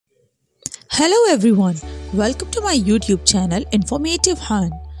Hello everyone, welcome to my YouTube channel Informative Han.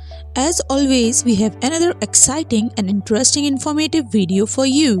 As always, we have another exciting and interesting informative video for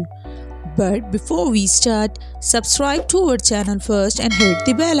you. But before we start, subscribe to our channel first and hit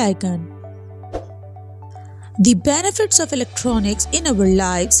the bell icon. The benefits of electronics in our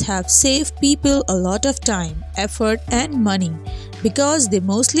lives have saved people a lot of time, effort and money because they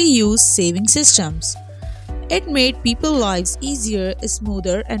mostly use saving systems. It made people's lives easier,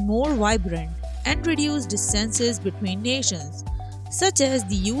 smoother and more vibrant and reduced distances between nations, such as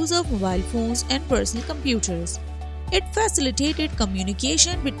the use of mobile phones and personal computers. It facilitated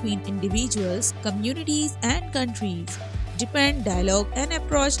communication between individuals, communities and countries, depend dialogue and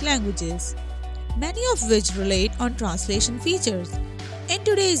approach languages, many of which relate on translation features. In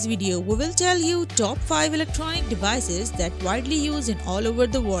today's video, we will tell you top 5 electronic devices that widely used in all over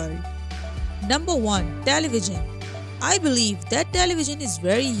the world. Number 1. Television. I believe that television is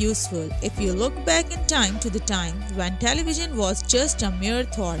very useful if you look back in time to the time when television was just a mere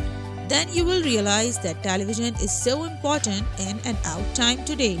thought. Then you will realize that television is so important in and out time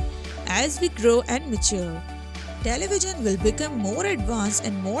today. As we grow and mature, television will become more advanced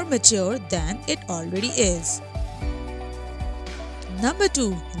and more mature than it already is. Number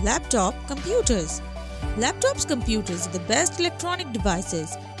 2. Laptop computers. Laptops computers are the best electronic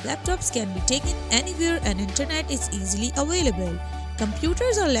devices. Laptops can be taken anywhere and internet is easily available.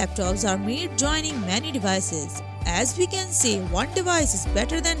 Computers or laptops are made joining many devices. As we can say, one device is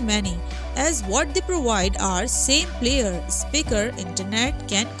better than many, as what they provide are same player, speaker, internet,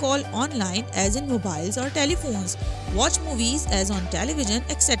 can call online as in mobiles or telephones, watch movies as on television,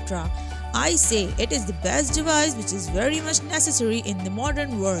 etc. I say it is the best device which is very much necessary in the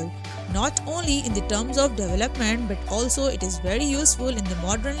modern world. Not only in the terms of development but also it is very useful in the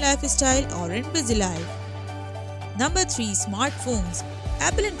modern lifestyle or in busy life. Number 3. Smartphones.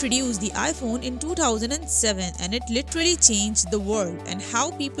 Apple introduced the iPhone in 2007 and it literally changed the world and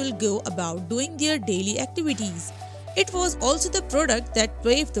how people go about doing their daily activities. It was also the product that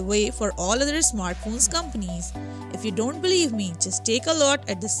paved the way for all other smartphones companies. If you don't believe me, just take a look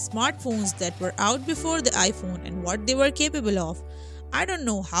at the smartphones that were out before the iPhone and what they were capable of. I don't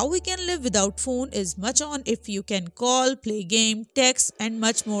know how we can live without phone is much on if you can call, play game, text and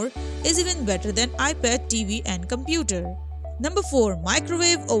much more is even better than iPad, TV and computer. Number 4.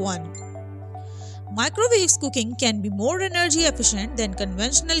 Microwave oven. Microwave cooking can be more energy efficient than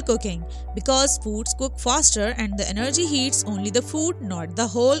conventional cooking because foods cook faster and the energy heats only the food, not the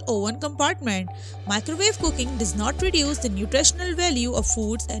whole oven compartment. Microwave cooking does not reduce the nutritional value of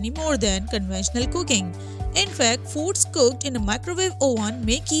foods any more than conventional cooking. In fact, foods cooked in a microwave oven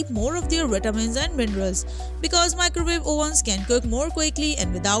may keep more of their vitamins and minerals because microwave ovens can cook more quickly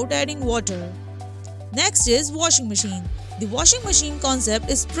and without adding water. Next is washing machine. The washing machine concept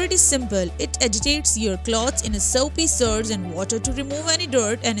is pretty simple. It agitates your clothes in a soapy surge and water to remove any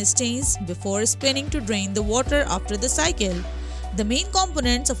dirt and stains before spinning to drain the water after the cycle. The main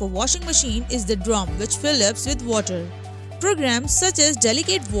components of a washing machine is the drum which fills up with water. Programs such as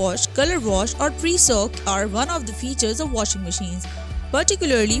delicate wash, color wash or pre-soak are one of the features of washing machines,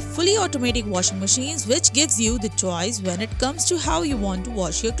 particularly fully automatic washing machines which gives you the choice when it comes to how you want to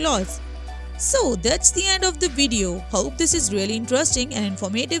wash your clothes. So that's the end of the video. Hope this is really interesting and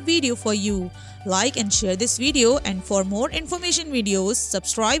informative video for you. Like and share this video and for more information videos,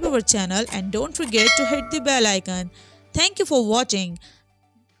 subscribe our channel and don't forget to hit the bell icon. Thank you for watching.